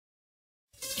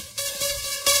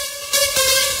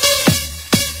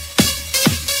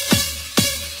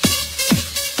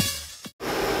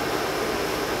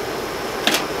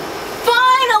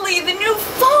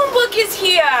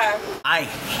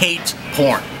hate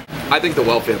porn. I think the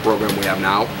welfare program we have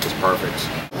now is perfect.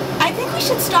 I think we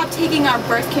should stop taking our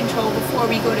birth control before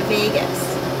we go to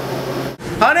Vegas.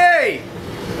 Honey!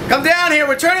 Come down here,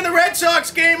 we're turning the Red Sox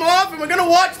game off and we're gonna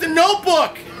watch The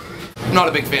Notebook! I'm not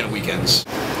a big fan of weekends.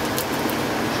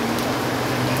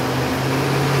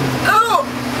 Oh!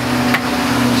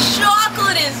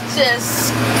 Chocolate is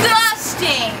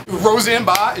disgusting! Roseanne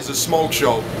Barr is a smoke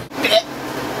show.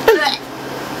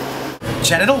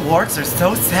 Genital warts are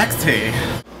so sexy.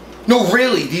 No,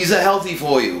 really, these are healthy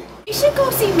for you. You should go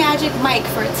see Magic Mike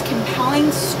for its compelling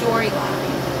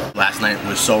storyline. Last night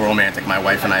was so romantic. My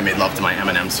wife and I made love to my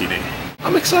M&M CD.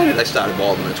 I'm excited I started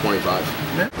balding at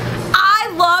 25.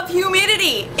 I love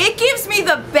humidity. It gives me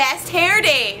the best hair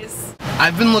days.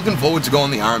 I've been looking forward to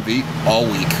going to the R&B all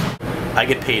week. I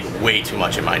get paid way too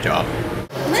much at my job.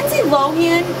 Lindsay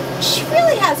Lohan, she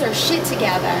really has her shit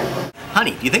together.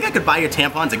 Honey, do you think I could buy your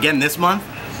tampons again this month?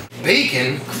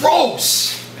 Bacon?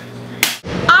 Gross!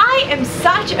 I am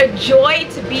such a joy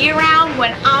to be around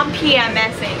when I'm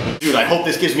PMSing. Dude, I hope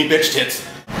this gives me bitch tits.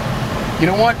 You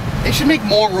know what? They should make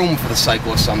more room for the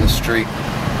cyclists on the street.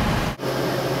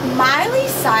 Miley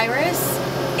Cyrus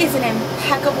is an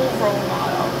impeccable role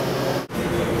model.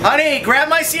 Honey, grab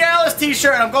my Cialis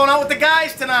t-shirt. I'm going out with the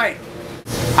guys tonight.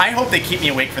 I hope they keep me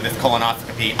awake for this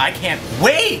colonoscopy. I can't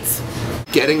wait!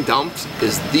 Getting dumped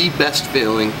is the best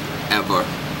feeling ever.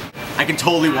 I can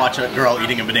totally watch a girl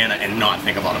eating a banana and not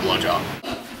think about a blowjob.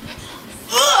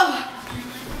 Ugh!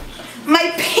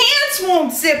 My pants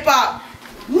won't zip up.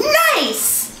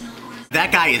 Nice!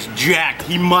 That guy is jacked.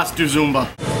 He must do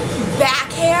Zumba.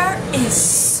 Back hair is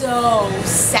so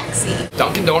sexy.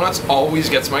 Dunkin' Donuts always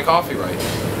gets my coffee right.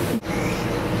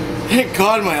 Thank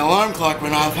God my alarm clock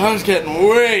went off. I was getting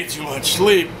way too much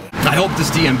sleep. I hope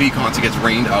this DMB concert gets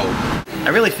rained out. I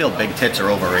really feel big tits are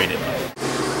overrated.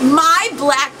 My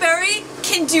BlackBerry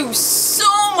can do so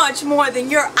much more than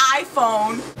your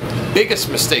iPhone. Biggest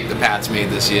mistake the Pats made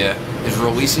this year is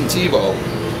releasing TiVo.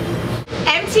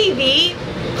 MTV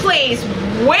plays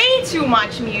way too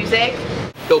much music.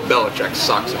 Bill Belichick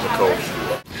sucks as a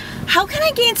coach. How can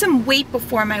I gain some weight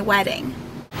before my wedding?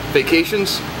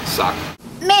 Vacations suck.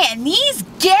 Man, these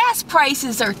gas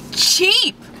prices are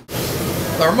cheap.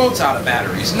 The remote's out of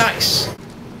batteries. Nice.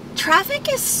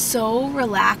 Traffic is so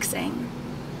relaxing.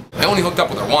 I only hooked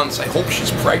up with her once. I hope she's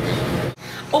pregnant.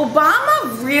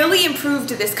 Obama really improved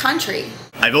this country.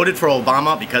 I voted for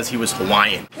Obama because he was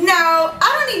Hawaiian. No, I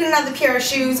don't need another pair of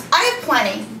shoes. I have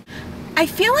plenty. I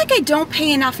feel like I don't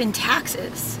pay enough in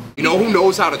taxes. You know who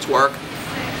knows how to twerk?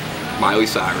 Miley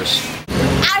Cyrus.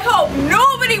 I hope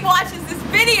nobody watches this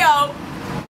video